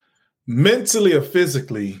Mentally or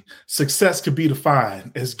physically, success could be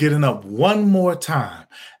defined as getting up one more time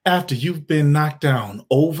after you've been knocked down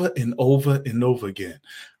over and over and over again.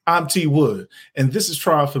 I'm T. Wood, and this is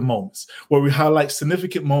Triumphant Moments, where we highlight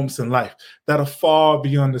significant moments in life that are far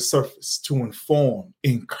beyond the surface to inform,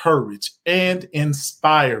 encourage, and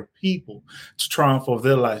inspire people to triumph over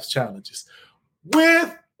their life's challenges.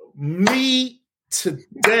 With me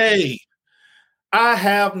today, I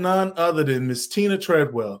have none other than Miss Tina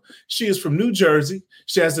Treadwell. She is from New Jersey.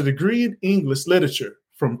 She has a degree in English literature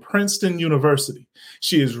from Princeton University.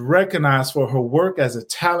 She is recognized for her work as a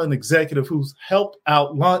talent executive who's helped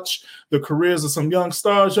out launch the careers of some young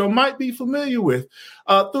stars you might be familiar with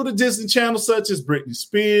through the Disney Channel, such as Britney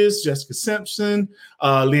Spears, Jessica Simpson,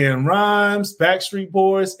 LeAnn Rimes, Backstreet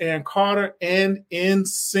Boys, Aaron Carter, and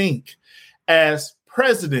NSYNC. As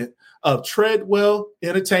president of Treadwell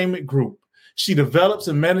Entertainment Group, she develops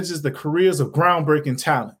and manages the careers of groundbreaking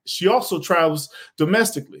talent. She also travels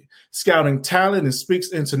domestically, scouting talent, and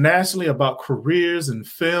speaks internationally about careers in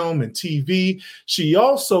film and TV. She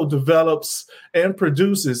also develops and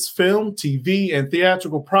produces film, TV, and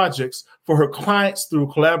theatrical projects for her clients through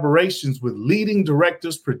collaborations with leading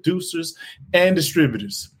directors, producers, and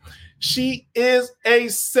distributors. She is a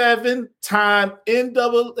 7-time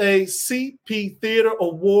NAACP Theater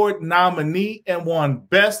Award nominee and won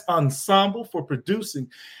Best Ensemble for producing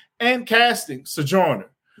and casting Sojourner.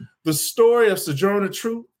 The story of Sojourner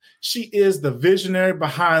Truth, she is the visionary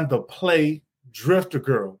behind the play Drifter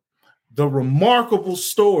Girl, the remarkable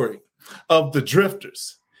story of the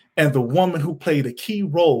Drifters, and the woman who played a key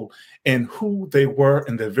role in who they were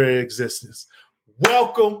in their very existence.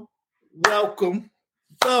 Welcome,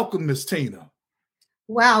 Miss Tina.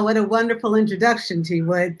 Wow, what a wonderful introduction, T.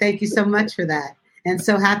 Wood. Thank you so much for that. And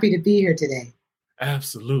so happy to be here today.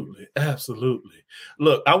 Absolutely.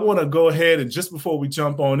 Look, I want to go ahead and just before we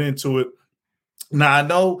jump on into it, now I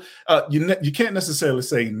know you can't necessarily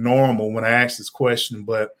say normal when I ask this question,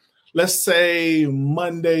 but let's say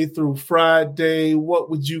Monday through Friday,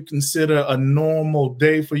 what would you consider a normal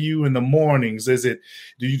day for you in the mornings? Do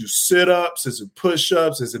you do sit-ups? Is it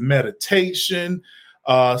push-ups? Is it meditation?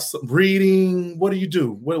 Reading? What do you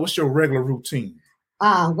do? What's your regular routine?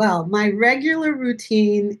 Well, my regular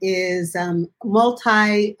routine is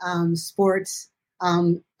multi sports,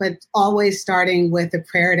 but always starting with a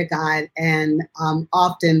prayer to God and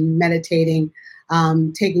often meditating,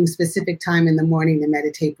 taking specific time in the morning to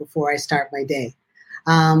meditate before I start my day.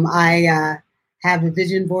 I have a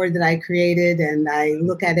vision board that I created, and I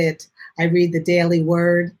look at it. I read the daily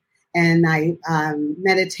word, and I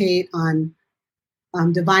meditate on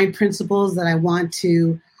divine principles that I want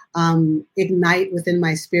to ignite within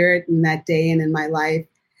my spirit in that day and in my life.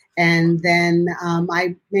 And then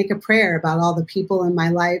I make a prayer about all the people in my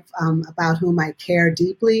life about whom I care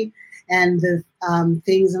deeply, and the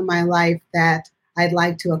things in my life that I'd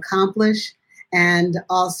like to accomplish, and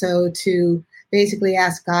also to basically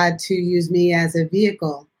ask God to use me as a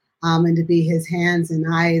vehicle and to be his hands and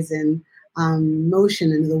eyes and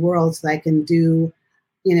motion into the world so that I can do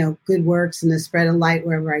good works and the spread of light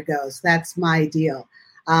wherever I go. So that's my deal.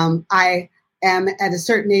 I am at a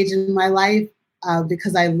certain age in my life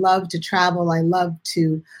because I love to travel. I love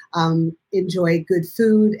to enjoy good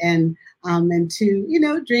food and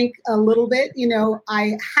to, drink a little bit.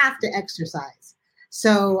 I have to exercise.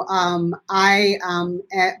 So I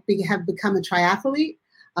have become a triathlete.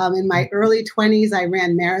 In my early 20s, I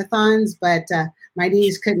ran marathons, but my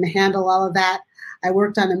knees couldn't handle all of that. I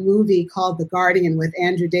worked on a movie called The Guardian with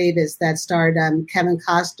Andrew Davis that starred Kevin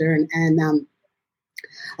Costner and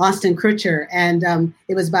Austin Kutcher, and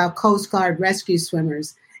it was about Coast Guard rescue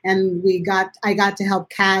swimmers. And I got to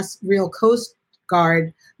help cast real Coast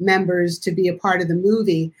Guard members to be a part of the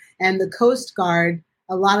movie. And the Coast Guard,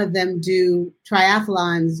 a lot of them do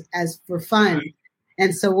triathlons as for fun.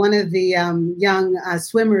 And so one of the young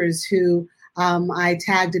swimmers who I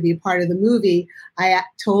tagged to be part of the movie, I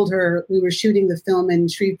told her we were shooting the film in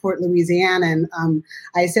Shreveport, Louisiana. And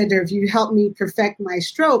I said to her, if you help me perfect my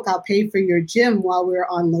stroke, I'll pay for your gym while we're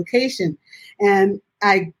on location. And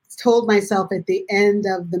I told myself at the end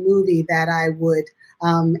of the movie that I would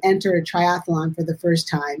enter a triathlon for the first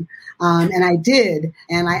time. And I did.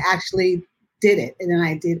 And I actually did it. And then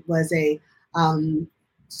I did was a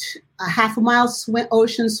half a mile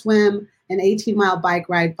ocean swim, an 18-mile bike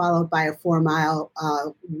ride followed by a 4-mile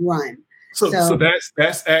run. So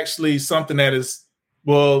that's actually something that is,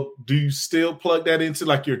 well, do you still plug that into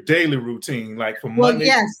like your daily routine, like from Monday? Well,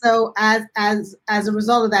 yes. So as a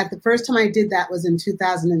result of that, the first time I did that was in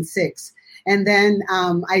 2006. And then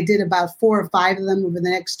I did about 4 or 5 of them over the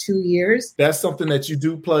next 2 years. That's something that you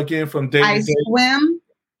do plug in from day to day? I swim.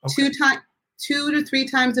 Okay. 2 to 3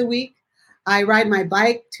 times a week. I ride my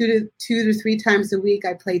bike 2 to 3 times a week.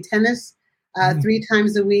 I play tennis 3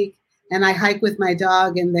 times a week, and I hike with my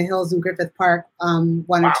dog in the hills in Griffith Park 1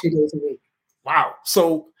 or 2 days a week. Wow.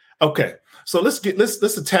 So okay. So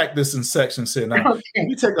let's attack this in sections here now. Okay. When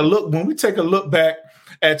we take a look back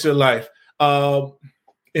at your life,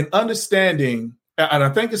 in understanding, and I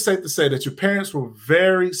think it's safe to say that your parents were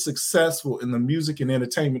very successful in the music and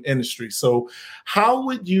entertainment industry. So how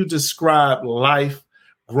would you describe life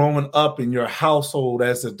growing up in your household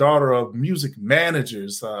as the daughter of music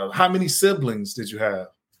managers? How many siblings did you have?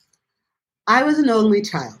 I was an only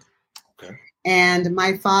child. Okay. And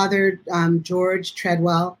my father, George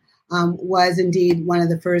Treadwell, was indeed one of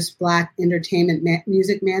the first Black entertainment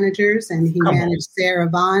music managers. And he managed Sarah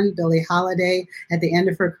Vaughan, Billie Holiday at the end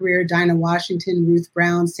of her career, Dinah Washington, Ruth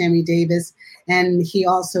Brown, Sammy Davis. And he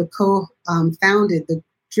also co-founded the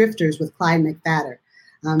Drifters with Clyde McPhatter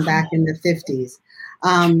back in the 50s.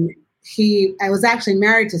 I was actually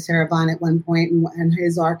married to Sarah Vaughan at one point, and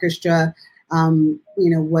his orchestra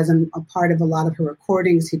wasn't a part of a lot of her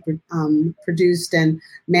recordings. He produced and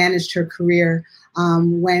managed her career.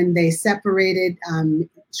 When they separated,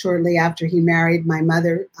 shortly after he married my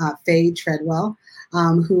mother, Faye Treadwell,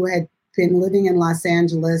 who had been living in Los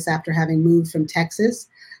Angeles after having moved from Texas.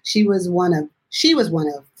 She was one of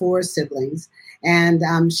 4 siblings,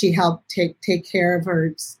 and she helped take care of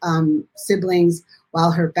her siblings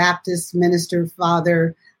while her Baptist minister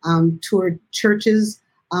father toured churches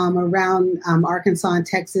around Arkansas and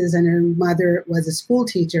Texas, and her mother was a school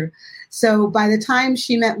teacher. So by the time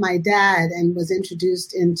she met my dad and was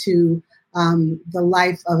introduced into the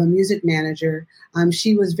life of a music manager,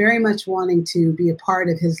 she was very much wanting to be a part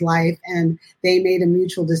of his life, and they made a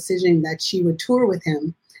mutual decision that she would tour with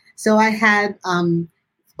him. So I had,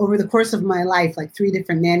 over the course of my life, like 3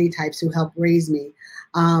 different nanny types who helped raise me.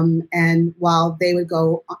 And while they would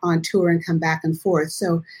go on tour and come back and forth.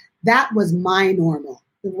 So that was my normal.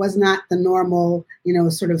 It was not the normal,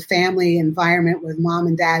 sort of family environment where mom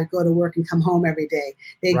and dad go to work and come home every day.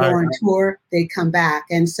 They go on tour, they come back.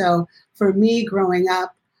 And so for me growing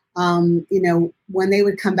up, when they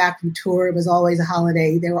would come back from tour, it was always a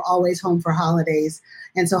holiday. They were always home for holidays.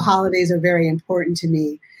 And so holidays are very important to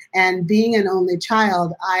me. And being an only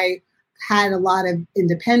child, I had a lot of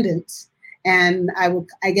independence. And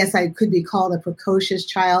I guess I could be called a precocious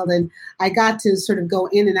child. And I got to sort of go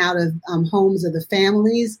in and out of homes of the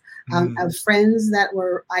families of friends that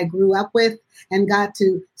I grew up with, and got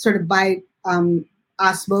to sort of by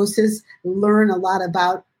osmosis learn a lot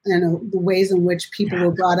about the ways in which people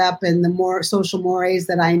were brought up and the more social mores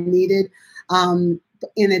that I needed,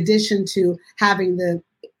 in addition to having the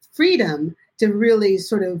freedom to really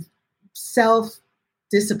sort of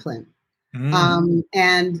self-discipline.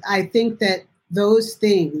 And I think that those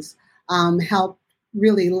things help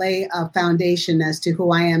really lay a foundation as to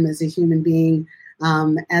who I am as a human being,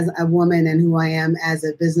 as a woman, and who I am as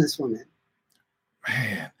a businesswoman.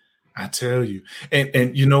 Man, I tell you.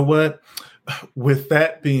 And you know what? With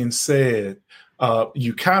that being said,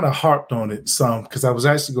 you kind of harped on it some, because I was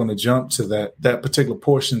actually going to jump to that particular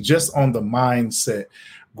portion just on the mindset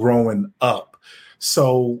growing up.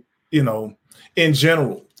 So, in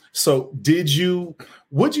general, so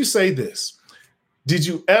would you say this? Did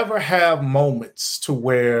you ever have moments to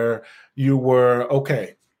where you were,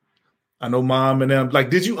 okay, I know mom and them, like,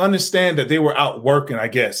 did you understand that they were out working, I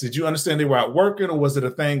guess? Did you understand they were out working, or was it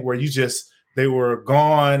a thing where they were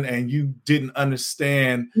gone and you didn't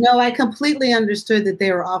understand? No, I completely understood that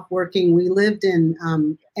they were off working. We lived in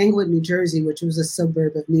Englewood, New Jersey, which was a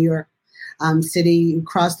suburb of New York City. You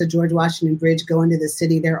cross the George Washington Bridge, go into the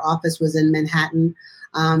city. Their office was in Manhattan.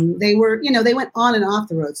 They went on and off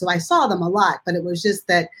the road. So I saw them a lot, but it was just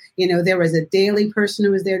that, there was a daily person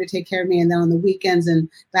who was there to take care of me. And then on the weekends and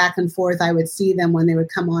back and forth, I would see them when they would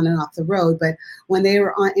come on and off the road. But when they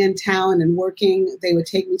were in town and working, they would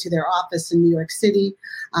take me to their office in New York City.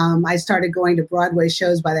 I started going to Broadway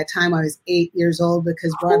shows by the time I was 8 years old,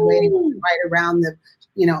 because Broadway was right around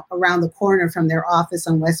around the corner from their office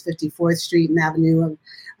on West 54th Street and Avenue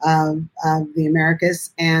of the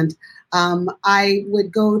Americas. And I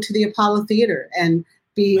would go to the Apollo Theater and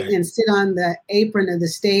sit on the apron of the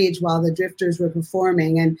stage while the Drifters were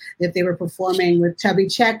performing. And if they were performing with Chubby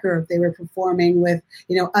Checker, if they were performing with,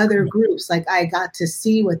 other groups, like, I got to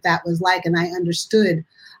see what that was like, and I understood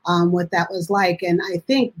what that was like. And I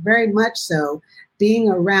think very much so, being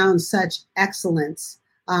around such excellence.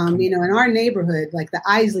 In our neighborhood, like the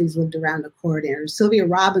Isleys lived around the corner, Sylvia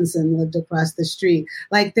Robinson lived across the street.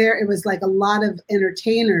 It was like a lot of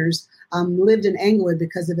entertainers lived in Englewood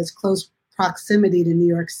because of its close proximity to New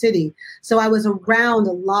York City. So I was around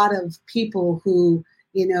a lot of people who,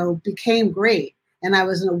 became great. And I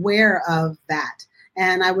was aware of that.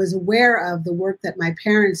 And I was aware of the work that my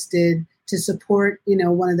parents did to support,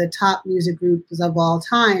 one of the top music groups of all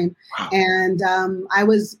time. Wow. And I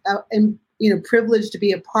was, privileged to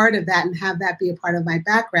be a part of that and have that be a part of my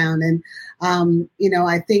background. And,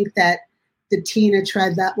 I think that the Tina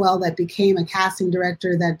Treadwell that became a casting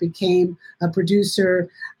director, that became a producer,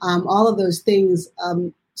 all of those things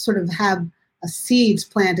sort of have seeds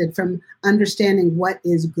planted from understanding what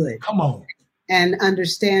is good. Come on. And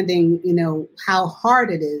understanding, how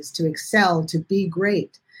hard it is to excel, to be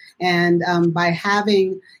great. And by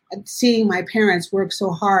seeing my parents work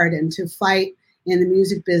so hard and to fight in the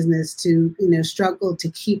music business, to, struggle to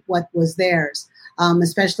keep what was theirs,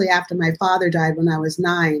 especially after my father died when I was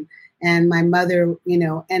 9. And my mother,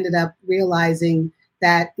 ended up realizing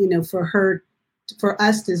that, for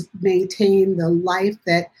us to maintain the life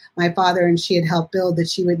that my father and she had helped build, that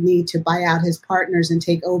she would need to buy out his partners and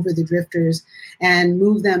take over the Drifters and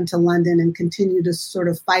move them to London and continue to sort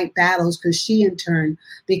of fight battles, because she in turn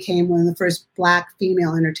became one of the first Black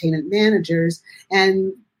female entertainment managers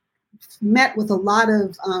and met with a lot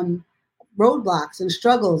of roadblocks and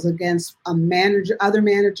struggles against other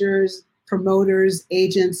managers, promoters,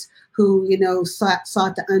 agents who,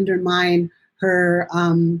 sought to undermine her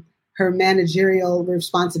managerial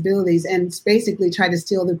responsibilities and basically try to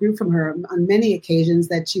steal the group from her on many occasions,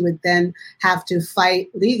 that she would then have to fight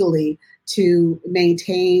legally to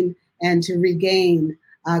maintain and to regain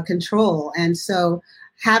control. And so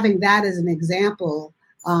having that as an example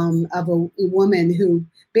of a woman who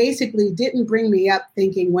basically didn't bring me up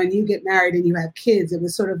thinking, when you get married and you have kids, it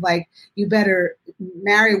was sort of like, you better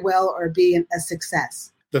marry well or be a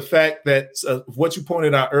success. The fact that what you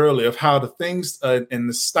pointed out earlier of how the things and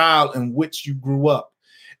the style in which you grew up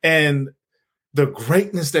and the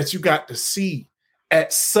greatness that you got to see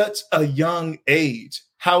at such a young age,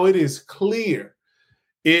 how it is clear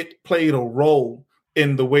it played a role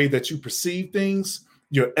in the way that you perceive things,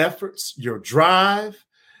 your efforts, your drive,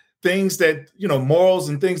 things that, morals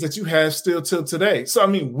and things that you have still till today. So,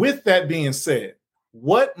 with that being said,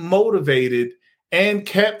 what motivated and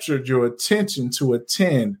captured your attention to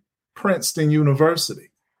attend Princeton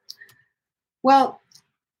University? Well,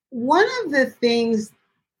 one of the things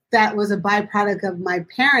that was a byproduct of my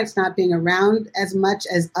parents not being around as much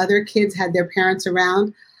as other kids had their parents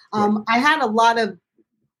around, I had a lot of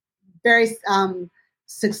very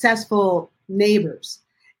successful neighbors.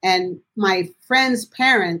 And my friends'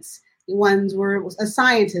 parents, one was a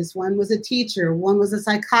scientist, one was a teacher, one was a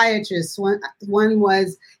psychiatrist, one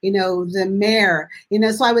was, the mayor,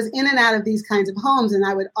 so I was in and out of these kinds of homes, and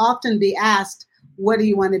I would often be asked, what do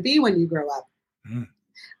you want to be when you grow up? Mm.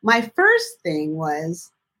 My first thing was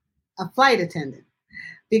a flight attendant,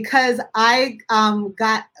 because my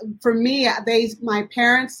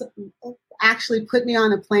parents actually put me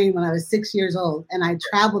on a plane when I was 6 years old, and I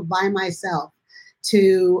traveled by myself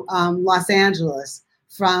to Los Angeles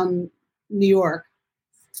from New York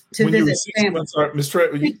to when visit family. I'm sorry, Ms.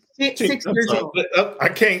 Treadwell, 6 years old. I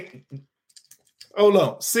can't. Hold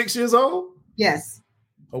on. 6 years old? Yes.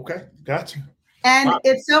 Okay, got you. And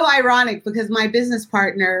It's so ironic because my business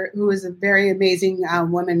partner, who is a very amazing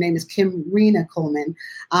woman named is Kim Rena Coleman,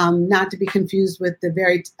 not to be confused with the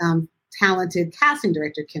very talented casting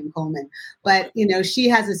director, Kim Coleman. But, she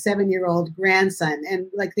has a 7-year-old grandson. And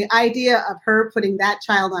like the idea of her putting that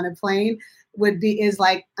child on a plane is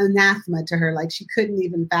like anathema to her. Like she couldn't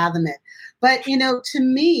even fathom it. But, to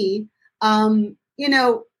me,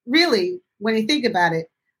 really, when you think about it,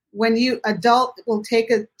 when adult will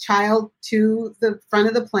take a child to the front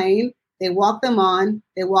of the plane, they walk them on,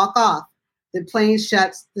 they walk off. The plane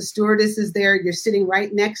shuts, the stewardess is there, you're sitting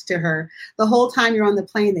right next to her. The whole time you're on the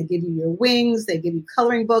plane, they give you your wings, they give you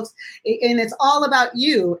coloring books, and it's all about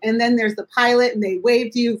you. And then there's the pilot, and they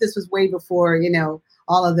wave to you. This was way before,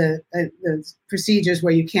 all of the procedures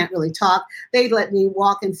where you can't really talk. They'd let me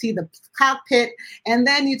walk and see the cockpit, and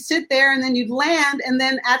then you'd sit there, and then you'd land, and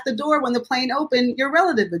then at the door when the plane opened, your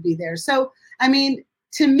relative would be there. So,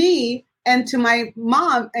 to me, and to my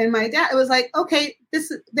mom and my dad, it was like, okay,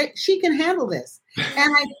 she can handle this.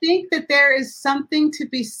 And I think that there is something to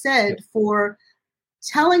be said for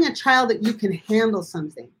telling a child that you can handle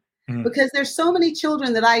something. Mm. Because there's so many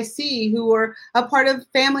children that I see who are a part of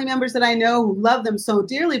family members that I know who love them so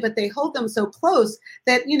dearly, but they hold them so close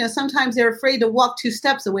that, sometimes they're afraid to walk 2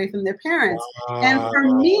 steps away from their parents. And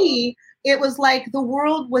for me, it was like the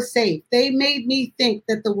world was safe. They made me think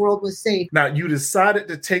that the world was safe. Now, you decided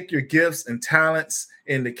to take your gifts and talents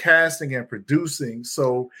in the casting and producing.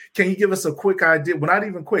 So can you give us a quick idea? Well, not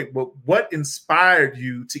even quick, but what inspired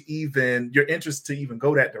you to your interest to even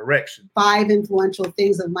go that direction? 5 influential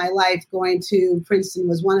things of my life, going to Princeton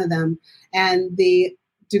was one of them. And the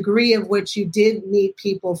degree of which you did meet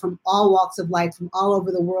people from all walks of life, from all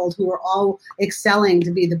over the world, who are all excelling to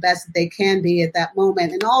be the best that they can be at that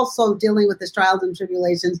moment. And also dealing with the trials and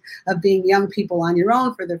tribulations of being young people on your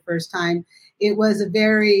own for the first time. It was a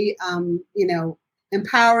very,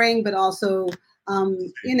 empowering, but also,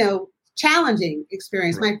 challenging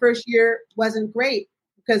experience. Right. My first year wasn't great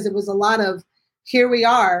because it was a lot of, here we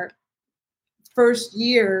are, first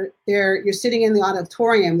year, you're sitting in the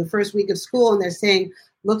auditorium the first week of school, and they're saying,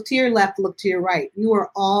 look to your left, look to your right. You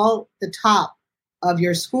are all the top of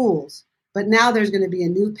your schools, but now there's going to be a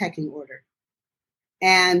new pecking order.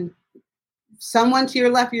 And someone to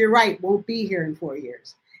your left or your right won't be here in 4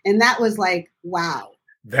 years. And that was like, wow.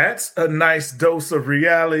 That's a nice dose of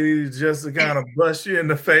reality just to kind of bust you in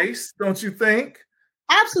the face, don't you think?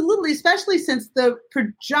 Absolutely, especially since the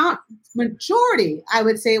majority, I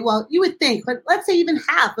would say, well, you would think, but let's say even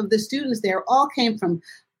half of the students there all came from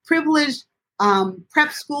privileged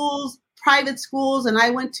prep schools, private schools, and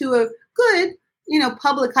I went to a good,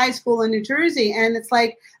 public high school in New Jersey. And it's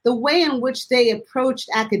like the way in which they approached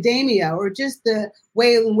academia, or just the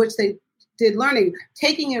way in which they did learning,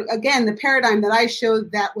 taking again the paradigm that I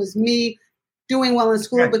showed, that was me doing well in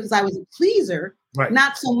school right. because I was a pleaser, right.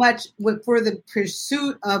 Not so much for the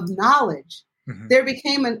pursuit of knowledge. Mm-hmm. There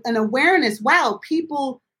became an awareness. Wow,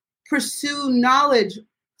 people pursue knowledge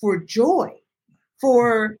for joy,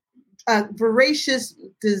 for a voracious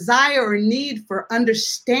desire or need for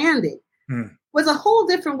understanding. Was a whole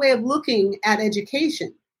different way of looking at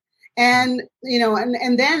education. And,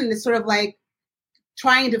 and then it's sort of like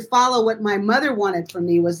trying to follow what my mother wanted for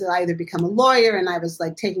me was to either become a lawyer, and I was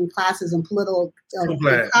like taking classes in political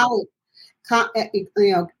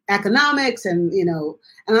economics, and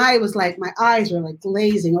and I was like, my eyes were like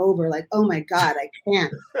glazing over, like, oh my God, I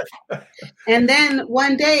can't. And then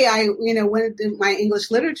one day I went to my English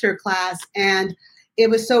literature class, and it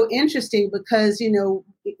was so interesting because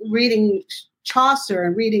reading Chaucer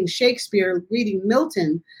and reading Shakespeare, reading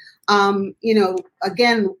Milton,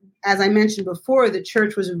 again, as I mentioned before, the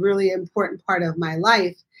church was a really important part of my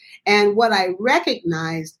life. And what I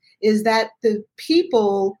recognized is that the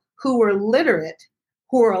people who were literate,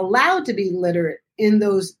 who were allowed to be literate in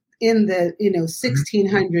the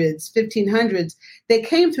 1600s, 1500s, they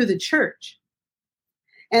came through the church.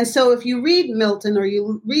 And so if you read Milton, or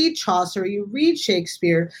you read Chaucer, or you read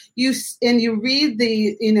Shakespeare, you read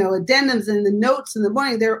the addendums and the notes in the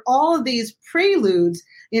morning, there are all of these preludes,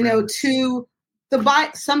 to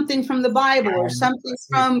something from the Bible, or something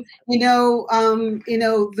from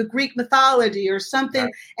the Greek mythology, or something.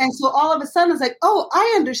 Right. And so all of a sudden it's like, oh,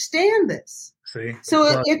 I understand this. See?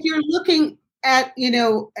 So if you're looking at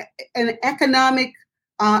an academic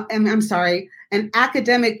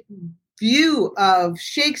view of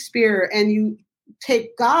Shakespeare, and you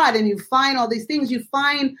take God and you find all these things, you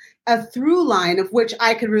find a through line of which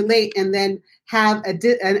I could relate, and then have an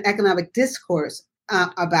economic discourse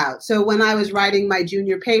about. So when I was writing my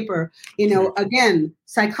junior paper, again,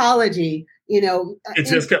 psychology, it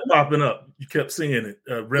just kept popping up. You kept seeing it.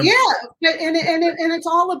 Yeah, and it's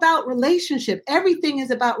all about relationship. Everything is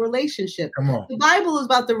about relationship. Come on. The Bible is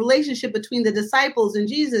about the relationship between the disciples and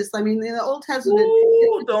Jesus. I mean, in the Old Testament,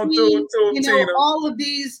 don't do it to him, Tina. all of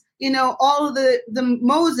these, all of the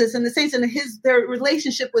Moses and the saints, and their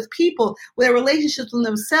relationship with people, their relationships with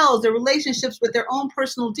themselves, their relationships with their own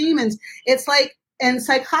personal demons. It's like, and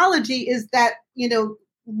psychology is that,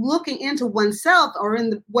 looking into oneself, or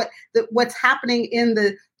in what's happening in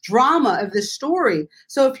the drama of the story.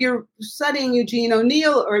 So if you're studying Eugene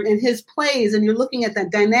O'Neill or in his plays, and you're looking at the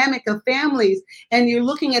dynamic of families, and you're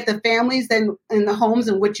looking at the families then in the homes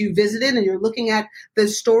in which you visited, and you're looking at the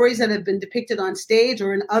stories that have been depicted on stage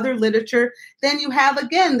or in other literature, then you have,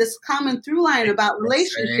 again, this common through line about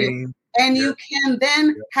relationship. And you can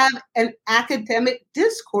then have an academic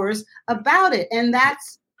discourse about it. And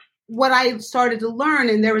that's what I started to learn.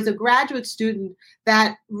 And there was a graduate student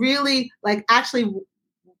that really actually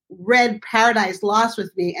read Paradise Lost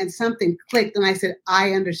with me, and something clicked, and I said,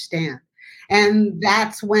 I understand. And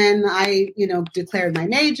that's when I, declared my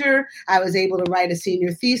major. I was able to write a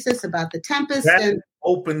senior thesis about The Tempest. That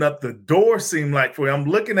opened up the door, seemed like, for you. I'm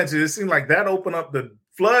looking at you. It seemed like that opened up the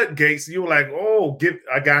floodgates. You were like, oh,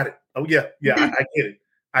 I got it. Oh, yeah, I get it.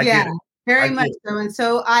 I get it. Very much so. And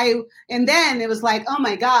so and then it was like, oh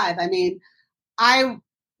my God. I mean, I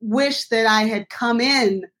wish that I had come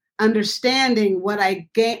in understanding what I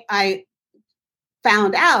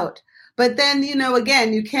found out. But then,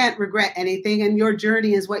 again, you can't regret anything, and your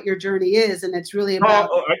journey is what your journey is, and it's really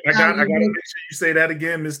about. I got to make sure you say that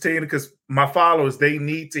again, Ms. Tina, because my followers, they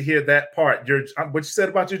need to hear that part. What you said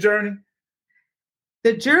about your journey?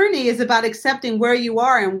 The journey is about accepting where you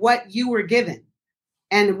are and what you were given,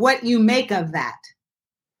 and what you make of that.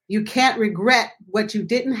 You can't regret what you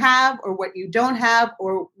didn't have, or what you don't have,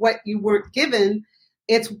 or what you were given.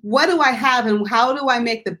 It's what do I have, and how do I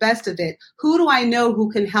make the best of it? Who do I know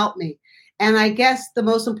who can help me? And I guess the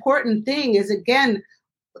most important thing is, again,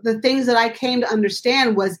 the things that I came to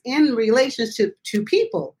understand was in relationship to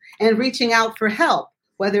people and reaching out for help,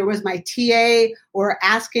 whether it was my TA or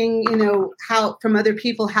asking, how from other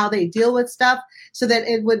people, how they deal with stuff, so that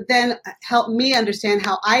it would then help me understand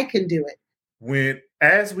how I can do it.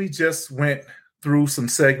 As we just went through some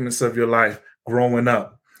segments of your life growing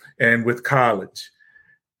up and with college,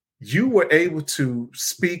 you were able to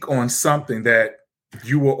speak on something that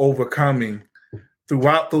you were overcoming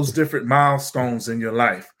throughout those different milestones in your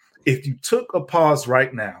life. If you took a pause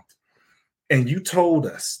right now and you told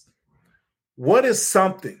us, what is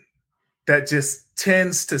something that just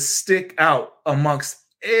tends to stick out amongst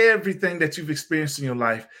everything that you've experienced in your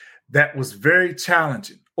life that was very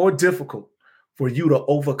challenging or difficult for you to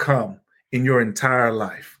overcome in your entire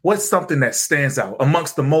life? What's something that stands out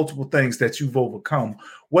amongst the multiple things that you've overcome?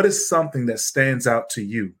 What is something that stands out to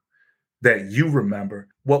you that you remember?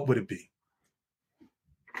 What would it be?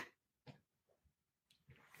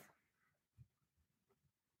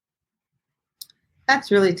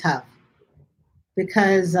 That's really tough,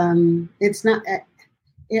 because it's not,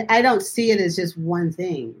 I don't see it as just one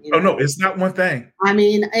thing. Oh, no, it's not one thing. I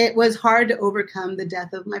mean, it was hard to overcome the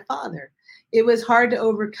death of my father. It was hard to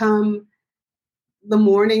overcome the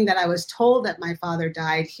morning that I was told that my father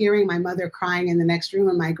died, hearing my mother crying in the next room,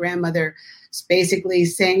 and my grandmother basically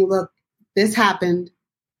saying, look, this happened.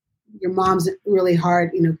 Your mom's really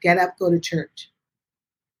hard, get up, go to church.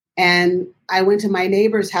 And I went to my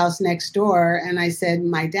neighbor's house next door, and I said,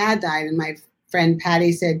 my dad died. And my friend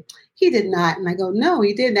Patty said, he did not. And I go, no,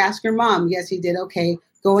 he did. Ask your mom. Yes, he did. Okay.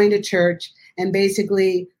 Going to church and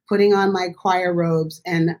basically putting on my choir robes,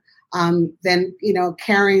 and then,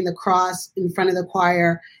 carrying the cross in front of the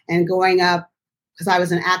choir and going up, because I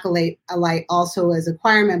was an acolyte also as a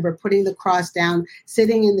choir member, putting the cross down,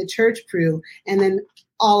 sitting in the church pew. And then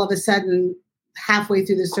all of a sudden, halfway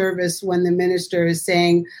through the service, when the minister is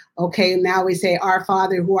saying, okay, now we say, our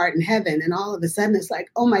Father who art in heaven. And all of a sudden it's like,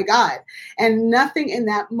 oh my God. And nothing in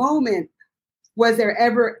that moment was there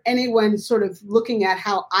ever anyone sort of looking at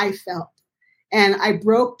how I felt. And I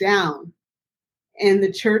broke down in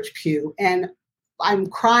the church pew, and I'm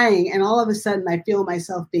crying. And all of a sudden I feel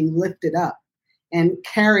myself being lifted up and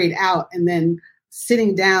carried out, and then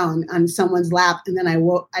sitting down on someone's lap. And then I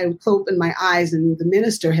opened my eyes, and the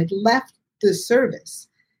minister had left the service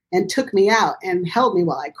and took me out and held me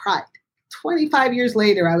while I cried. 25 years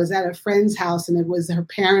later, I was at a friend's house, and it was her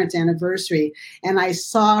parents' anniversary. And I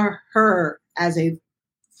saw her as a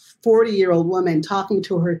 40-year-old woman talking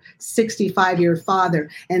to her 65-year father,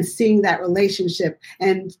 and seeing that relationship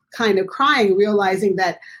and kind of crying, realizing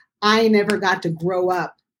that I never got to grow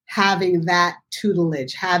up having that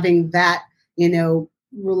tutelage, having that,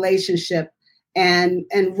 relationship, and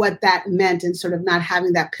what that meant, and sort of not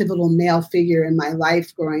having that pivotal male figure in my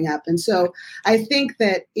life growing up. And so I think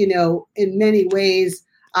that, in many ways,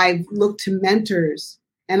 I've looked to mentors,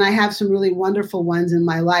 and I have some really wonderful ones in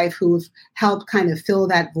my life who have helped kind of fill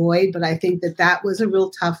that void. But I think that was a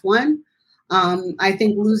real tough one. I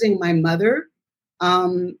think losing my mother,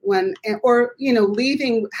 leaving,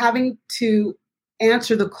 having to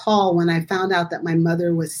answer the call when I found out that my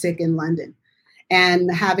mother was sick in London,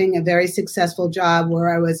 and having a very successful job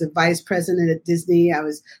where I was a vice president at Disney. I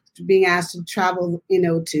was being asked to travel,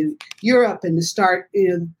 to Europe, and to start,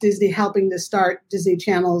 Disney, helping to start Disney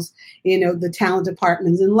Channel's, the talent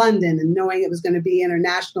departments in London, and knowing it was going to be an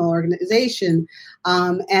international organization,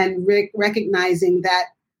 and recognizing that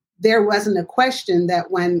there wasn't a question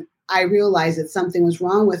that when I realized that something was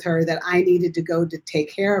wrong with her, that I needed to go to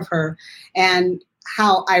take care of her. And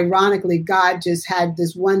how ironically God just had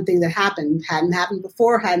this one thing that hadn't happened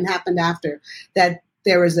before, hadn't happened after, that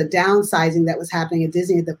there was a downsizing that was happening at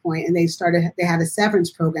Disney at the point, and they had a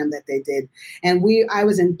severance program that they did. And I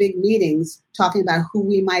was in big meetings talking about who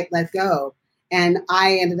we might let go. And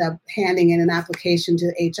I ended up handing in an application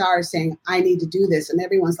to HR saying, I need to do this. And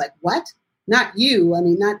everyone's like, what? Not you. I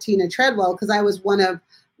mean, not Tina Treadwell, because I was one of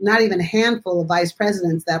not even a handful of vice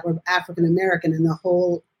presidents that were African-American in the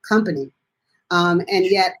whole company. And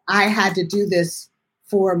yet I had to do this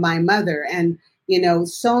for my mother. And,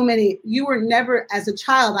 you were never, as a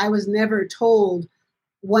child, I was never told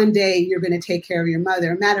one day you're going to take care of your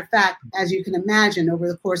mother. Matter of fact, as you can imagine, over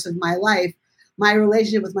the course of my life, my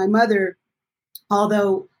relationship with my mother,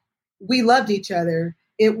 although we loved each other,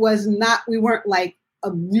 we weren't like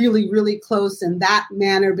a really, really close in that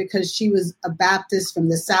manner because she was a Baptist from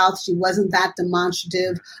the South. She wasn't that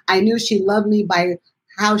demonstrative. I knew she loved me by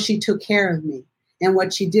how she took care of me and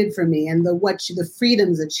what she did for me and the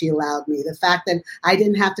freedoms that she allowed me. The fact that I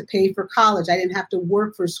didn't have to pay for college. I didn't have to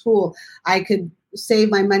work for school. I could save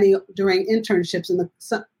my money during internships in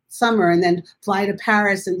the summer and then fly to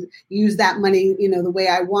Paris and use that money, the way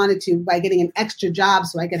I wanted to by getting an extra job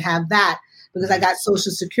so I could have that. Because I got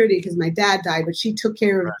Social Security because my dad died, but she took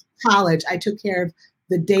care of college. I took care of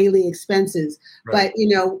the daily expenses. Right.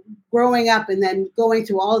 But, growing up and then going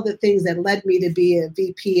through all of the things that led me to be a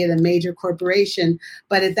VP at a major corporation.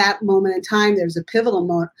 But at that moment in time, there was a pivotal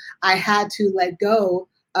moment. I had to let go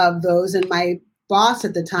of those. And my boss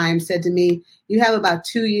at the time said to me, you have about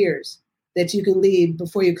 2 years that you can leave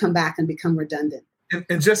before you come back and become redundant.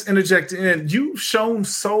 And just interjecting in, you've shown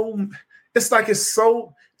two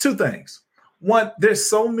things. One, there's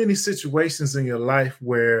so many situations in your life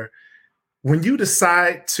where when you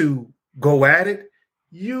decide to go at it,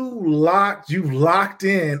 you locked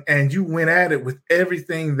in and you went at it with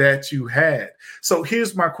everything that you had. So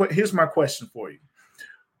here's my question for you.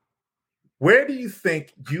 Where do you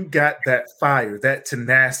think you got that fire, that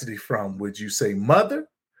tenacity from? Would you say mother?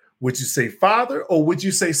 Would you say father? Or would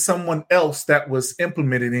you say someone else that was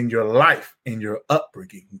implemented in your life, in your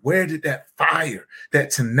upbringing? Where did that fire,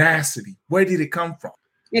 that tenacity, where did it come from?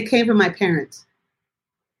 It came from my parents.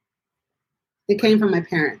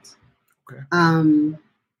 Okay.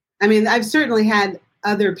 I've certainly had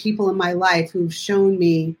other people in my life who've shown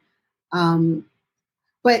me,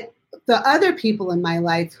 but the other people in my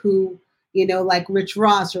life who, like Rich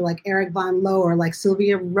Ross or like Eric Von Lowe or like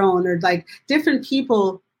Sylvia Rohn or like different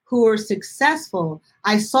people who were successful,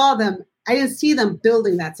 I saw them. I didn't see them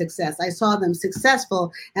building that success. I saw them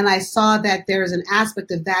successful, and I saw that there's an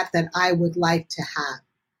aspect of that I would like to have.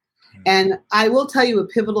 And I will tell you a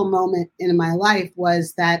pivotal moment in my life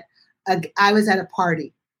was that I was at a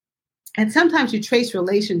party. And sometimes you trace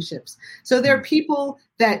relationships. So there are people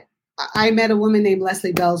that I met a woman named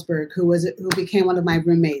Leslie Bellsberg who became one of my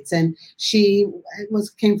roommates, and she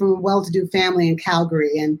came from a well-to-do family in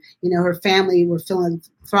Calgary, and her family were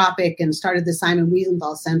philanthropic and started the Simon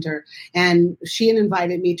Wiesenthal Center, and she had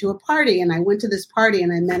invited me to a party, and I went to this party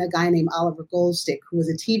and I met a guy named Oliver Goldstick who was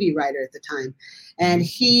a TV writer at the time, and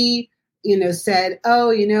he said,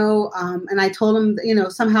 and I told him,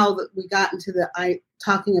 somehow we got into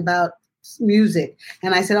talking about music.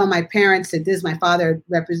 And I said, my parents said this. My father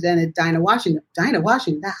represented Dinah Washington. Dinah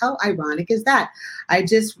Washington, how ironic is that? I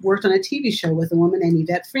just worked on a TV show with a woman named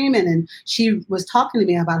Yvette Freeman, and she was talking to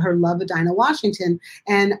me about her love of Dinah Washington.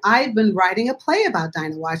 And I've been writing a play about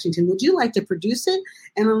Dinah Washington. Would you like to produce it?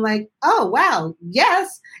 And I'm like, oh, wow,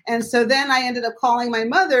 yes. And so then I ended up calling my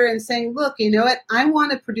mother and saying, look, you know what? I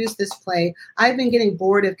want to produce this play. I've been getting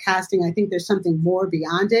bored of casting. I think there's something more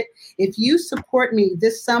beyond it. If you support me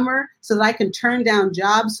this summer so that I can turn down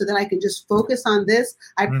jobs so that I can just focus on this,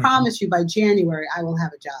 I promise you by January, I will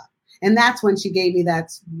have a job. And that's when she gave me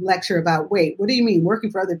that lecture about, wait, what do you mean working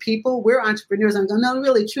for other people? We're entrepreneurs. I'm going, no,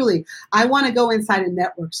 really, truly, I want to go inside a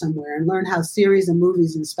network somewhere and learn how series and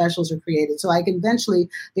movies and specials are created so I can eventually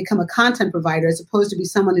become a content provider as opposed to be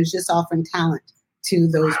someone who's just offering talent to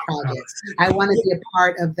those projects. I want to be a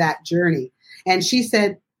part of that journey. And she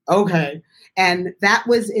said, okay. And that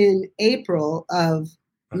was in April of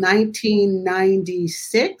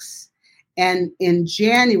 1996. And in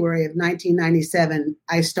January of 1997,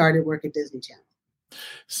 I started work at Disney Channel.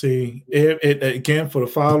 See, it again for the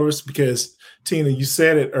followers, because Tina, you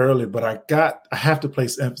said it earlier, but I have to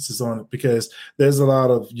place emphasis on it because there's a lot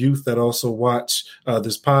of youth that also watch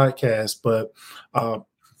this podcast. But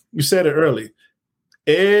you said it early.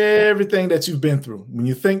 Everything that you've been through, when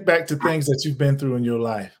you think back to things that you've been through in your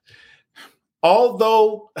life,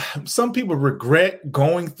 although some people regret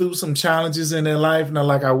going through some challenges in their life, and they're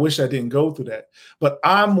like, I wish I didn't go through that. But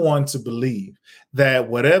I'm one to believe that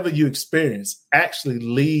whatever you experience actually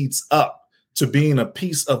leads up to being a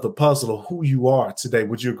piece of the puzzle of who you are today.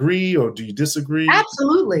 Would you agree or do you disagree?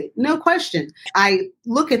 Absolutely. No question. I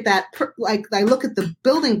look at that, I look at the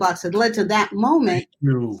building blocks that led to that moment,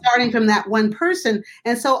 starting from that one person.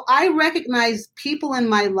 And so I recognize people in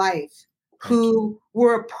my life who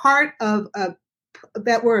were a part of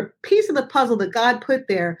that were a piece of the puzzle that God put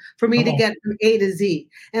there for me to get from A to Z.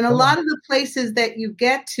 And a lot of the places that you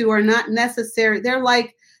get to are not necessary. They're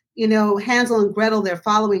like, Hansel and Gretel, they're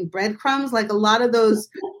following breadcrumbs. Like a lot of those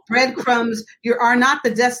breadcrumbs are not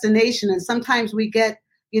the destination. And sometimes we get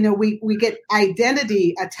we get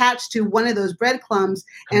identity attached to one of those breadcrumbs,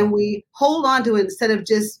 and we hold on to it instead of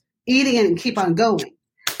just eating it and keep on going.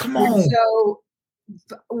 Come on. And so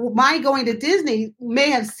my going to Disney may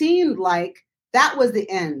have seemed like that was the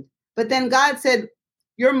end, but then God said,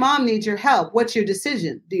 your mom needs your help. What's your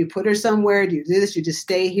decision? Do you put her somewhere? Do you do this? You just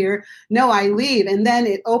stay here? No, I leave. And then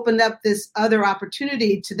it opened up this other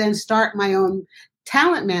opportunity to then start my own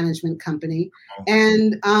talent management company,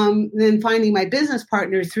 and then finding my business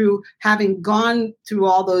partner through having gone through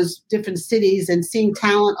all those different cities and seeing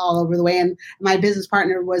talent all over the way. And my business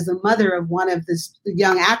partner was the mother of one of the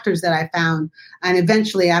young actors that I found. And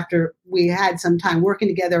eventually, after we had some time working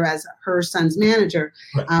together as her son's manager,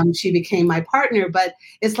 she became my partner. But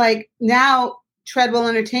it's like now Treadwell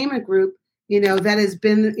Entertainment Group, that has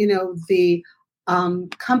been, the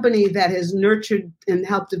company that has nurtured and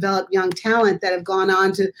helped develop young talent that have gone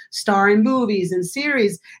on to star in movies and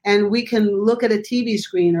series. And we can look at a TV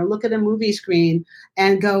screen or look at a movie screen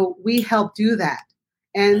and go, we help do that.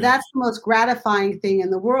 And that's the most gratifying thing in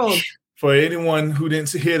the world. For anyone who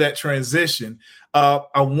didn't hear that transition, I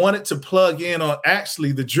wanted to plug in on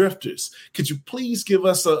actually the Drifters. Could you please give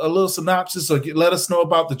us a little synopsis or let us know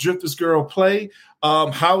about the Drifters Girl play?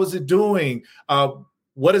 How is it doing?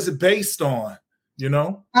 What is it based on?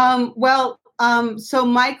 So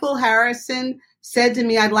Michael Harrison said to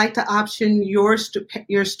me, I'd like to option your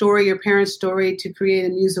story, your parents' story, to create a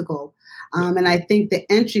musical. And I think the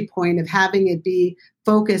entry point of having it be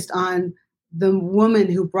focused on the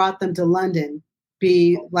woman who brought them to London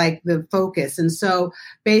be like the focus. And so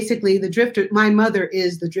basically my mother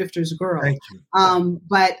is the Drifter's girl. Thank you.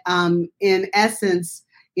 But in essence,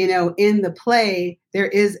 in the play, there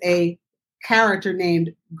is a character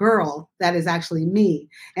named Girl that is actually me.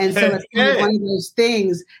 And so it's kind of one of those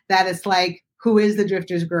things that it's like, who is the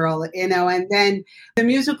Drifter's girl, and then the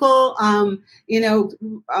musical,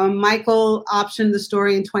 Michael optioned the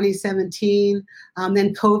story in 2017.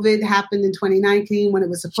 Then COVID happened in 2019 when it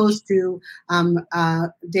was supposed to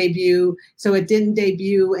debut. So it didn't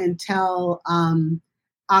debut until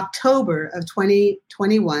October of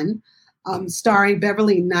 2021, starring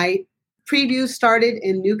Beverly Knight. Preview started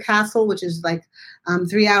in Newcastle, which is like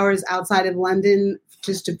 3 hours outside of London,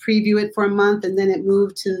 just to preview it for a month. And then it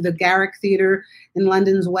moved to the Garrick Theatre in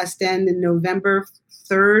London's West End in November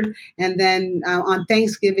 3rd. And then on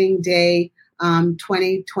Thanksgiving Day,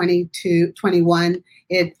 2021,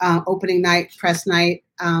 it opening night, press night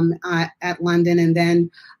at London. And then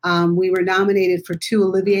we were nominated for 2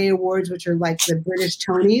 Olivier Awards, which are like the British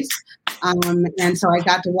Tonys. And so I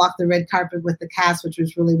got to walk the red carpet with the cast, which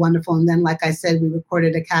was really wonderful. And then, like I said, we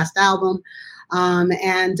recorded a cast album.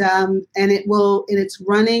 And it's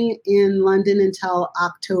running in London until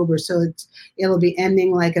October, so it'll be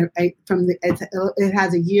ending like it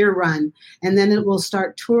has a year run, and then it will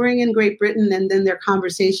start touring in Great Britain, and then there are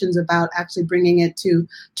conversations about actually bringing it to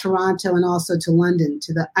Toronto and also to London,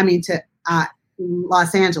 to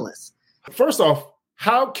Los Angeles. First off,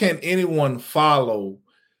 how can anyone follow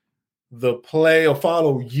the play or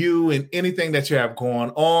follow you and anything that you have going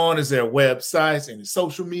on? Is there websites, any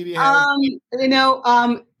social media?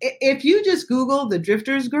 If you just Google the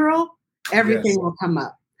Drifters Girl, everything will come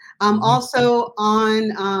up. Also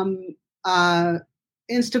on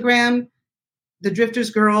Instagram, the Drifters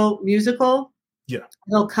Girl musical. Yeah,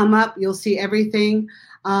 it'll come up. You'll see everything.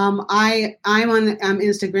 I'm on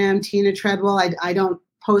Instagram, Tina Treadwell. I don't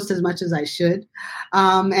post as much as I should.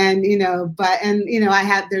 I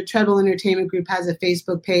have their Treadwell Entertainment Group has a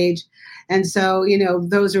Facebook page. And so,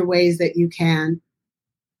 those are ways that you can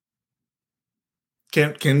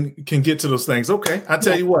get to those things. Okay. I'll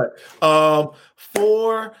tell you what, I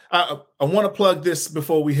want to plug this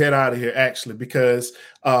before we head out of here, actually, because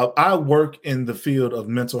I work in the field of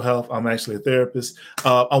mental health. I'm actually a therapist.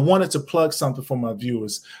 I wanted to plug something for my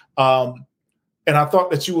viewers. And I thought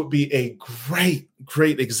that you would be a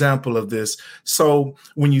great example of this. So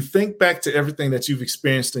when you think back to everything that you've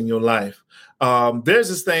experienced in your life, there's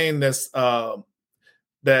this thing that's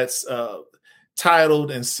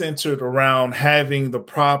titled and centered around having the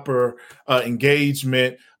proper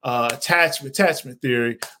engagement, attachment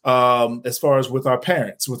theory, as far as with our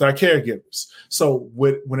parents, with our caregivers. So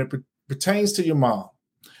when it pertains to your mom,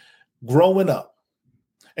 growing up,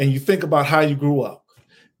 and you think about how you grew up,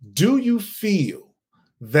 do you feel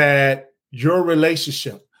that your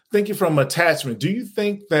relationship, thinking from attachment, do you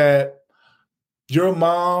think that your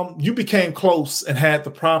mom, you became close and had the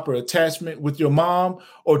proper attachment with your mom?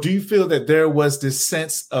 Or do you feel that there was this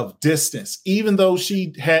sense of distance, even though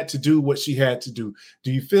she had to do what she had to do?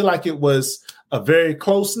 Do you feel like it was a very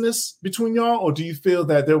closeness between y'all? Or do you feel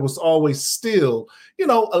that there was always still,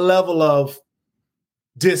 a level of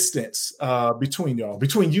distance between y'all,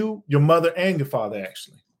 between you, your mother, and your father,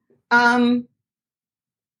 actually?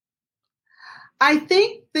 I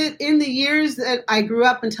think that in the years that I grew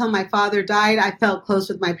up until my father died, I felt close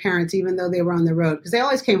with my parents, even though they were on the road, because they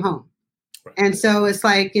always came home. Right. And so it's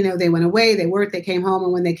like, they went away, they worked, they came home.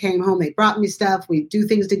 And when they came home, they brought me stuff. We do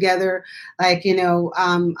things together. Like,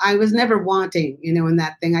 I was never wanting, in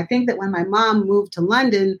that thing. I think that when my mom moved to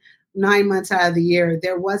London 9 months out of the year,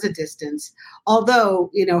 there was a distance. Although,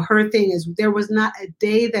 her thing is there was not a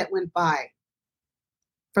day that went by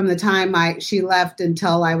from the time she left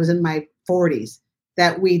until I was in my 40s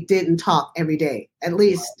that we didn't talk every day, at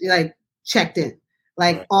least like checked in,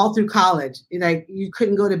 like all through college. Like you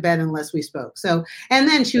couldn't go to bed unless we spoke. So, and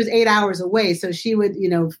then she was 8 hours away. So she would,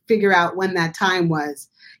 figure out when that time was,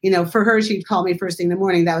 for her, she'd call me first thing in the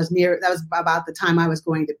morning. That was about the time I was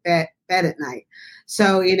going to bed at night.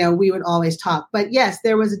 So, we would always talk. But yes,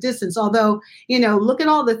 there was a distance. Although, look at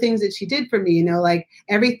all the things that she did for me. Like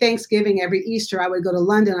every Thanksgiving, every Easter, I would go to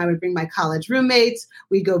London. I would bring my college roommates.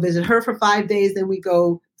 We'd go visit her for 5 days. Then we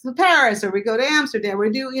go to Paris or we go to Amsterdam. We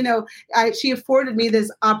do, she afforded me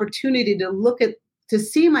this opportunity to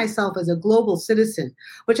see myself as a global citizen,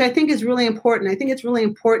 which I think is really important. I think it's really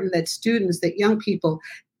important that that young people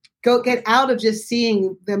get out of just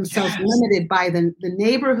seeing themselves limited by the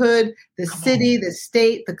neighborhood, the city, the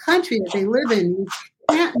state, the country that they live in. You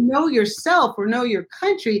can't know yourself or know your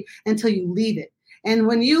country until you leave it. And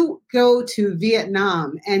when you go to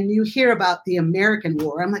Vietnam and you hear about the American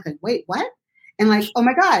War, I'm like, wait, what? And like, oh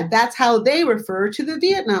my God, that's how they refer to the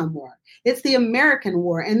Vietnam War. It's the American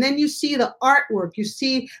War. And then you see the artwork, you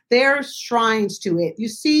see their shrines to it. You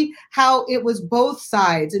see how it was both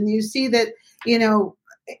sides. And you see that,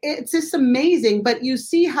 it's just amazing, but you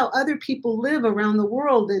see how other people live around the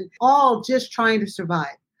world and all just trying to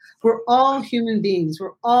survive. We're all human beings. We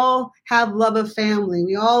all have love of family.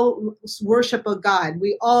 We all worship a God.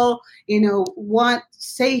 We all, want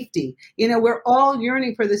safety. We're all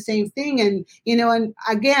yearning for the same thing. And, and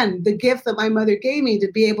again, the gift that my mother gave me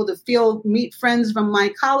to be able to meet friends from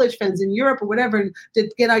my college friends in Europe or whatever, and to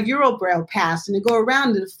get our Eurobrail pass and to go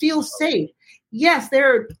around and feel safe. Yes,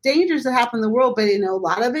 there are dangers that happen in the world, but a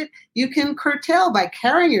lot of it you can curtail by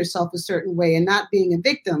carrying yourself a certain way and not being a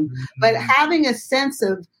victim. Mm-hmm. But having a sense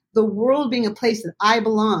of the world being a place that I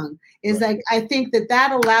belong is like, I think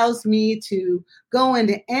that allows me to go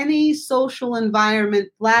into any social environment,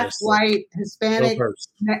 Black, white, Hispanic,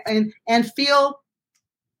 and feel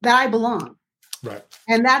that I belong. Right.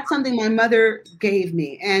 And that's something my mother gave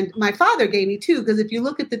me and my father gave me too. Because if you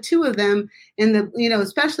look at the two of them in the,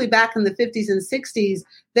 especially back in the 50s and 60s,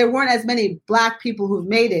 there weren't as many Black people who've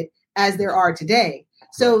made it as there are today.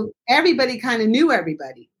 So everybody kind of knew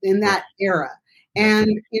everybody in that era. And,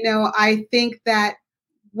 I think that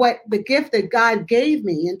what the gift that God gave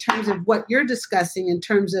me in terms of what you're discussing, in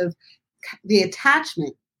terms of the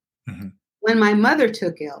attachment, when my mother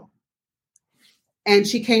took ill, and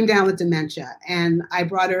she came down with dementia, and I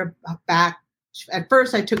brought her back. At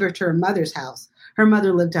first, I took her to her mother's house. Her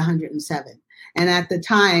mother lived 107. And at the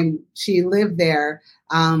time she lived there,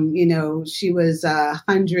 she was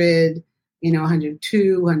 100,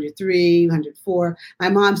 102, 103, 104. My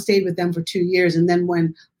mom stayed with them for 2 years. And then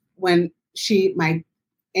when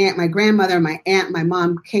my grandmother, my aunt, my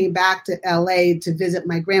mom came back to LA to visit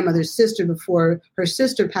my grandmother's sister before her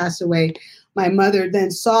sister passed away, my mother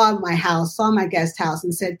then saw my house, saw my guest house,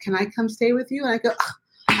 and said, "Can I come stay with you?" And I go,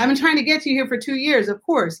 "I've been trying to get you here for 2 years, of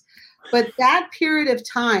course." But that period of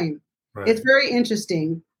time, it's very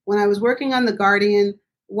interesting. When I was working on The Guardian,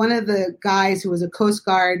 one of the guys who was a Coast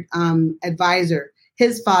Guard advisor,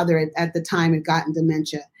 his father at the time had gotten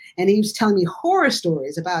dementia. And he was telling me horror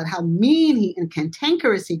stories about how mean and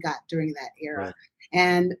cantankerous he got during that era. Right.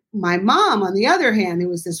 And my mom, on the other hand, who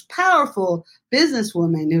was this powerful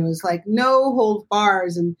businesswoman who was like no hold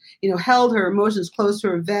bars and, held her emotions close to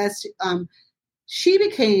her vest, she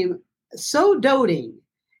became so doting.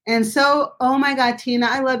 And so, oh my God, Tina,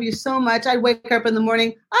 I love you so much. I'd wake up in the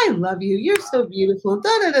morning, I love you. You're so beautiful. Da,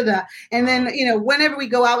 da, da, da. And then, whenever we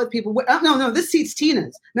go out with people, no, this seat's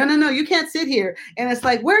Tina's. No, you can't sit here. And it's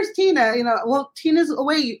like, where's Tina? Well, Tina's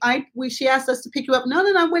away. She asked us to pick you up. No,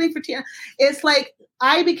 I'm waiting for Tina. It's like,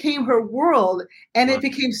 I became her world, and it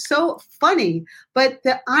became so funny. But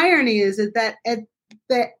the irony is that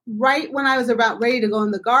right when I was about ready to go on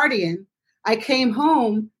The Guardian, I came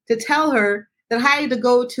home to tell her that I had to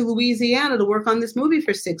go to Louisiana to work on this movie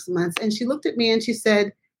for 6 months. And she looked at me and she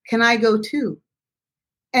said, "Can I go too?"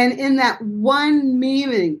 And in that one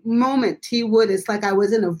moment, T Wood, it's like I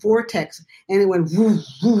was in a vortex and it went woof,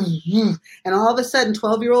 woof, woof. And all of a sudden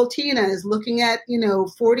 12-year-old Tina is looking at,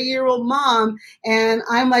 40-year-old mom. And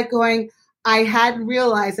I'm like going, I hadn't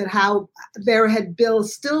realized that how there had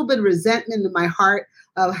still been resentment in my heart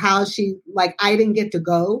of how I didn't get to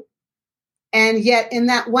go. And yet in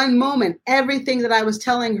that one moment, everything that I was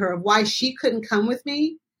telling her of why she couldn't come with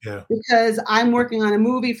me, because I'm working on a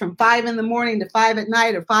movie from 5 a.m. to 5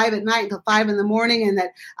 p.m. or 5 p.m. until 5 a.m. And that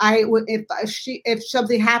if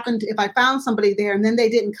something happened, if I found somebody there and then they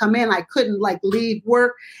didn't come in, I couldn't leave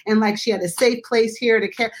work, and she had a safe place here to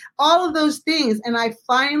care, all of those things. And I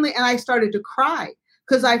started to cry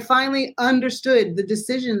because I finally understood the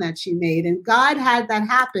decision that she made. And God had that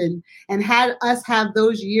happen and had us have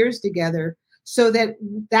those years together so that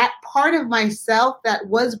that part of myself that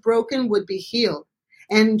was broken would be healed.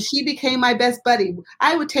 And she became my best buddy.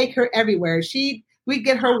 I would take her everywhere. We'd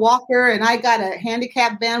get her walker, and I got a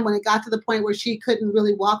handicap van when it got to the point where she couldn't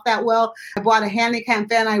really walk that well. I bought a handicap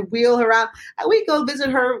van. I wheel her out. We'd go visit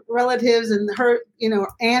her relatives, and her,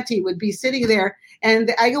 auntie would be sitting there.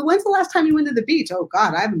 And I go, when's the last time you went to the beach? Oh,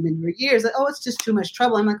 God, I haven't been for years. Oh, it's just too much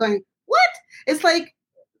trouble. I'm not going, what? It's like,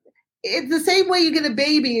 it's the same way you get a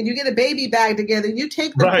baby and you get a baby bag together. You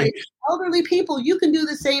take the elderly people, you can do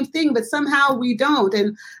the same thing, but somehow we don't.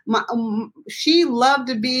 And she loved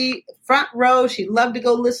to be front row. She loved to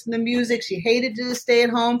go listen to music. She hated to stay at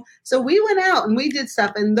home. So we went out and we did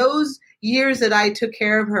stuff. And those years that I took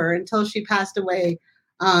care of her until she passed away,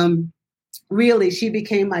 really, she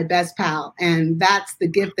became my best pal. And that's the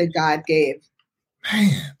gift that God gave.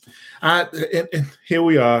 Man, and here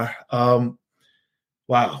we are.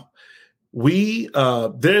 Wow.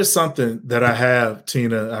 There's something that I have,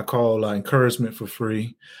 Tina, I call encouragement for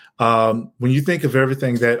free. When you think of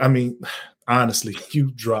everything honestly,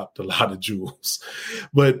 you dropped a lot of jewels,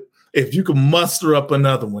 but if you can muster up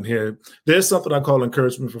another one here, there's something I call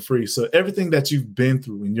encouragement for free. So everything that you've been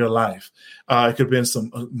through in your life, it could have been some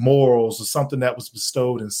morals or something that was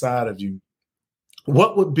bestowed inside of you.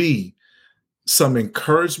 What would be some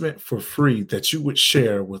encouragement for free that you would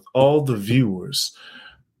share with all the viewers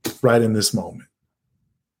right in this moment?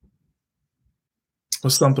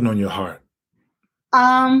 What's something on your heart?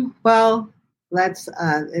 Well, it's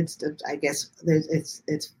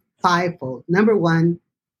fivefold. Number one,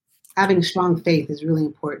 having strong faith is really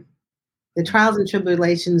important. The trials and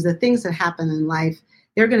tribulations, the things that happen in life,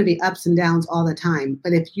 there are going to be ups and downs all the time.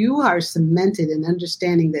 But if you are cemented in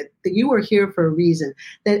understanding that you are here for a reason,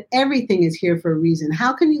 that everything is here for a reason,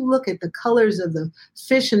 how can you look at the colors of the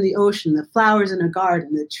fish in the ocean, the flowers in a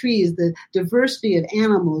garden, the trees, the diversity of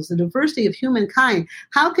animals, the diversity of humankind?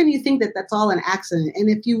 How can you think that that's all an accident? And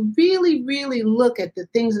if you really, really look at the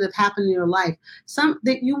things that have happened in your life,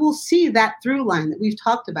 that you will see that through line that we've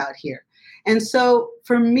talked about here. And so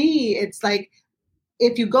for me, it's like,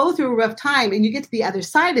 if you go through a rough time and you get to the other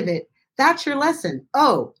side of it, that's your lesson.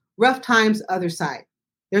 Oh, rough times, other side.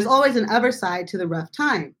 There's always an other side to the rough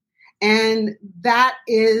time. And that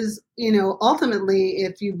is, ultimately,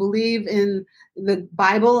 if you believe in the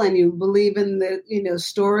Bible and you believe in the,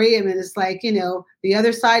 story, it's like, the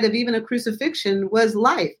other side of even a crucifixion was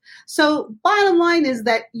life. So bottom line is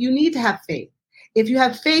that you need to have faith. If you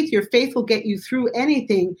have faith, your faith will get you through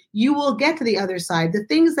anything. You will get to the other side. The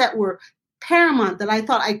things that were paramount that I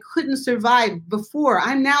thought I couldn't survive before,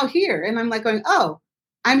 I'm now here. And I'm like going, oh,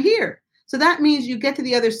 I'm here. So that means you get to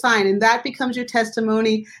the other side, and that becomes your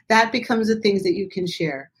testimony. That becomes the things that you can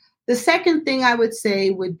share. The second thing I would say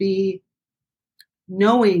would be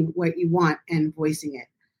knowing what you want and voicing it,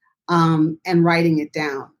 and writing it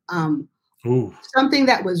down. Something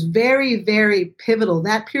that was very, very pivotal.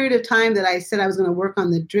 That period of time that I said I was going to work on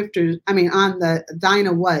on the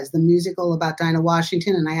Dinah Was, the musical about Dinah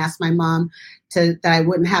Washington. And I asked my mom that I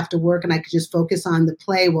wouldn't have to work and I could just focus on the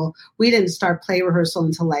play. Well, we didn't start play rehearsal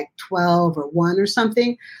until like 12 or 1 or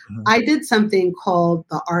something. Mm-hmm. I did something called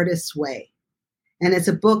The Artist's Way. And it's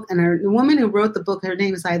a book, and the woman who wrote the book, her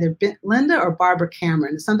name is either Linda or Barbara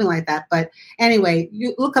Cameron, something like that. But anyway,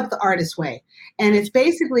 you look up The Artist's Way. And it's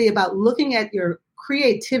basically about looking at your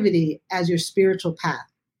creativity as your spiritual path.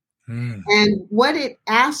 Mm. And what it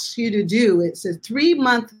asks you to do, it's a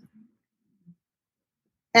 3-month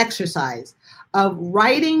exercise of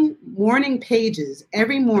writing morning pages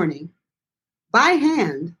every morning by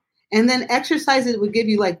hand. And then exercises would give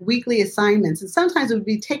you like weekly assignments. And sometimes it would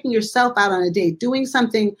be taking yourself out on a date, doing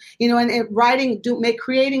something, and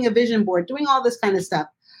creating a vision board, doing all this kind of stuff.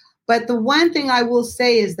 But the one thing I will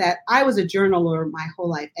say is that I was a journaler my whole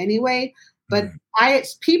life anyway. But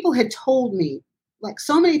people had told me like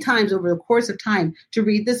so many times over the course of time to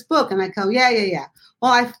read this book. And I go, yeah.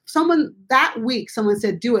 Well, someone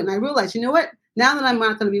said, do it. And I realized, you know what? Now that I'm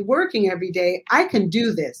not going to be working every day, I can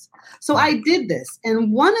do this. So I did this.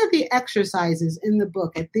 And one of the exercises in the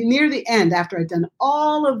book near the end, after I'd done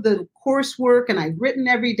all of the coursework and I'd written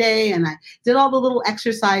every day and I did all the little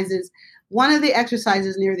exercises, one of the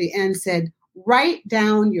exercises near the end said, write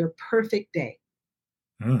down your perfect day.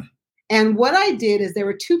 And what I did is there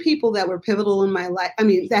were two people that were pivotal in my life. I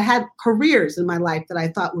mean, that had careers in my life that I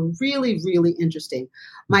thought were really, really interesting.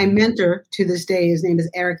 My mentor to this day, his name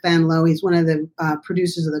is Eric Van Lowe. He's one of the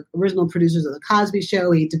original producers of The Cosby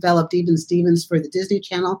Show. He developed Even Stevens for the Disney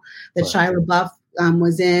Channel that Shia LaBeouf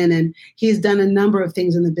was in. And he's done a number of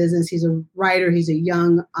things in the business. He's a writer. He's a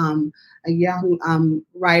young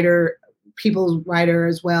writer, people's writer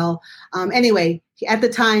as well. Anyway, at the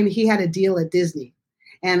time, he had a deal at Disney.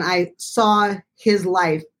 And I saw his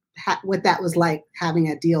life, what that was like having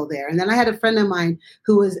a deal there. And then I had a friend of mine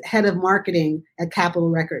who was head of marketing at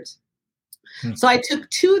Capitol Records. So I took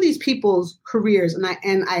two of these people's careers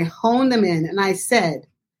and I honed them in. And I said,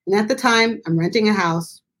 and at the time I'm renting a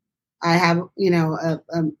house. I have, a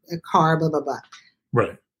car, blah, blah, blah.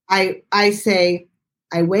 Right. I say,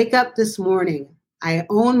 I wake up this morning. I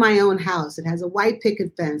own my own house. It has a white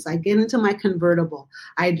picket fence. I get into my convertible.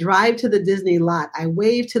 I drive to the Disney lot. I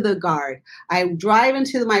wave to the guard. I drive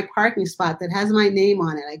into my parking spot that has my name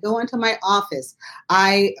on it. I go into my office.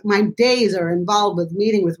 My days are involved with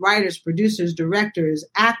meeting with writers, producers, directors,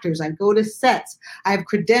 actors. I go to sets. I have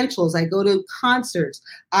credentials. I go to concerts.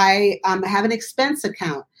 I have an expense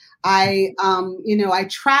account. I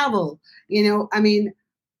travel.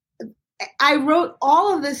 I wrote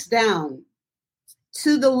all of this down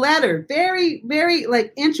to the letter, very, very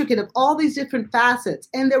intricate of all these different facets.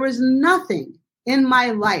 And there was nothing in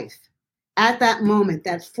my life at that moment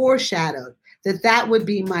that foreshadowed that would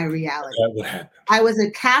be my reality. That would happen. I was a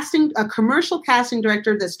commercial casting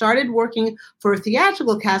director that started working for a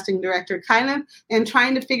theatrical casting director and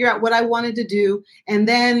trying to figure out what I wanted to do. And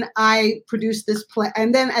then I produced this play.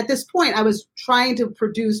 And then at this point, I was trying to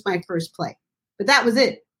produce my first play, but that was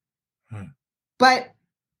it. But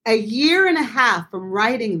a year and a half from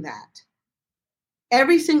writing that,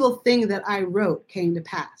 every single thing that I wrote came to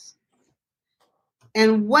pass.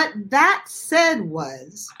 And what that said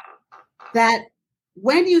was that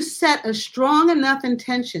when you set a strong enough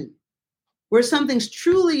intention where something's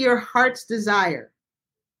truly your heart's desire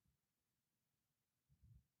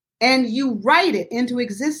and you write it into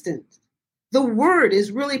existence, the word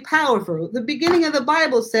is really powerful. The beginning of the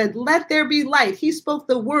Bible said, let there be light. He spoke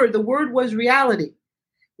the word was reality.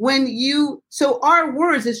 So our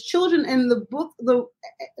words as children, and the book,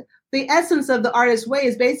 the essence of The Artist's Way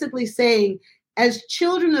is basically saying, as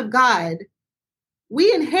children of God,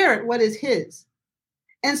 we inherit what is his.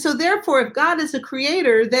 And so therefore, if God is a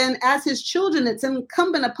creator, then as his children, it's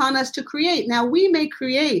incumbent upon us to create. Now we may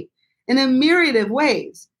create in a myriad of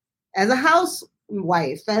ways, as a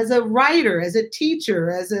housewife, as a writer, as a teacher,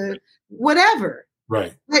 as a whatever.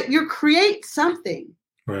 Right. But you create something.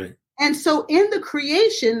 Right. And so in the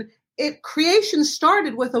creation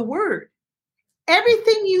started with a word.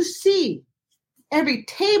 Everything you see, every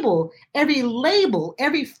table, every label,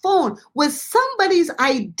 every phone was somebody's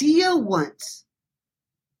idea once.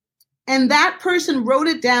 And that person wrote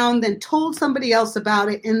it down, then told somebody else about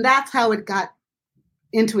it. And that's how it got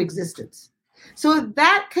into existence. So if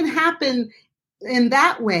that can happen in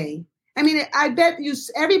that way, I mean, I bet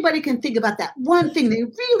everybody can think about that one thing they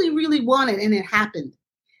really, really wanted and it happened.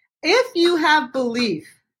 If you have belief,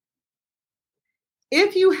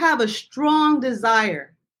 if you have a strong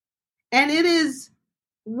desire, and it is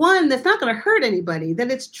one that's not going to hurt anybody,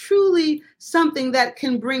 that it's truly something that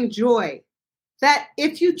can bring joy, that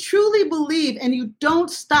if you truly believe and you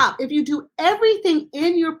don't stop, if you do everything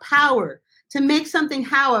in your power to make something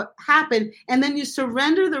happen, and then you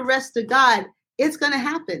surrender the rest to God, it's going to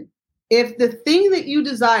happen. If the thing that you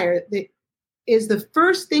desire, is the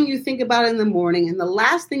first thing you think about in the morning and the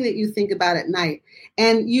last thing that you think about at night,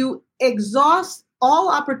 and you exhaust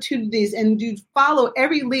all opportunities and you follow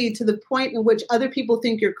every lead to the point in which other people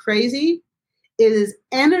think you're crazy, it is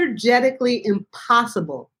energetically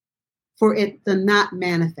impossible for it to not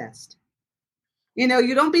manifest. You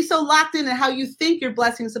don't be so locked into how you think your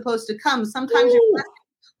blessing is supposed to come. Sometimes your blessing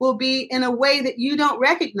will be in a way that you don't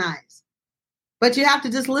recognize. But you have to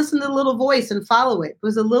just listen to the little voice and follow it,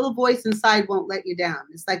 because the little voice inside won't let you down.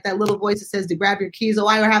 It's like that little voice that says to grab your keys. Oh,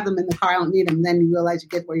 I have them in the car. I don't need them. And then you realize you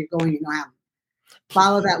get where you're going. You don't have them.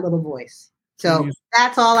 Follow that little voice. So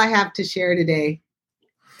that's all I have to share today.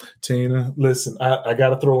 Tina, listen, I got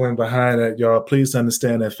to throw in behind that, y'all. Please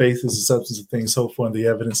understand that faith is the substance of things hoped for and the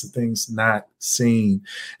evidence of things not seen.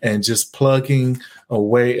 And just plugging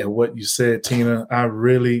away at what you said, Tina, I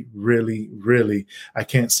really, really, really, I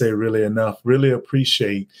can't say really enough, really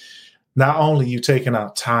appreciate not only you taking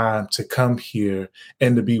out time to come here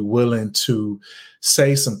and to be willing to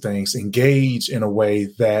say some things, engage in a way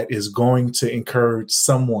that is going to encourage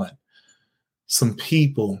someone, some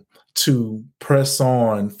people to press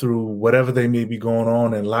on through whatever they may be going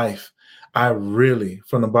on in life. I really,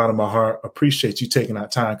 from the bottom of my heart, appreciate you taking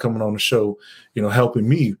that time, coming on the show, helping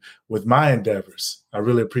me with my endeavors. I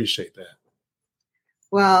really appreciate that.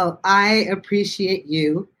 Well, I appreciate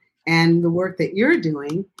you and the work that you're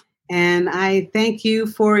doing. And I thank you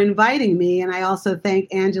for inviting me. And I also thank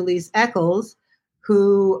Angelise Eccles,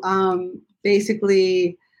 who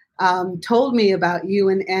basically told me about you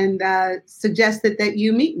and suggested that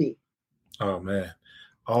you meet me. Oh, man.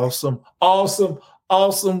 Awesome,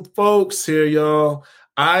 folks here, y'all.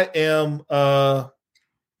 I am going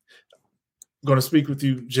to speak with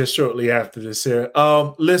you just shortly after this here.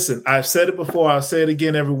 Listen, I've said it before. I'll say it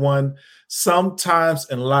again, everyone. Sometimes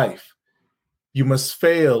in life, you must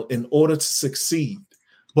fail in order to succeed.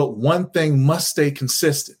 But one thing must stay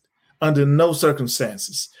consistent. Under no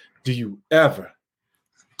circumstances do you ever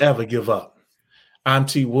give up. I'm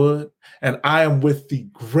T. Wood, and I am with the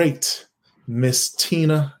great Miss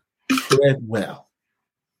Tina Treadwell.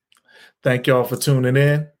 Thank y'all for tuning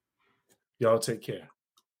in. Y'all take care.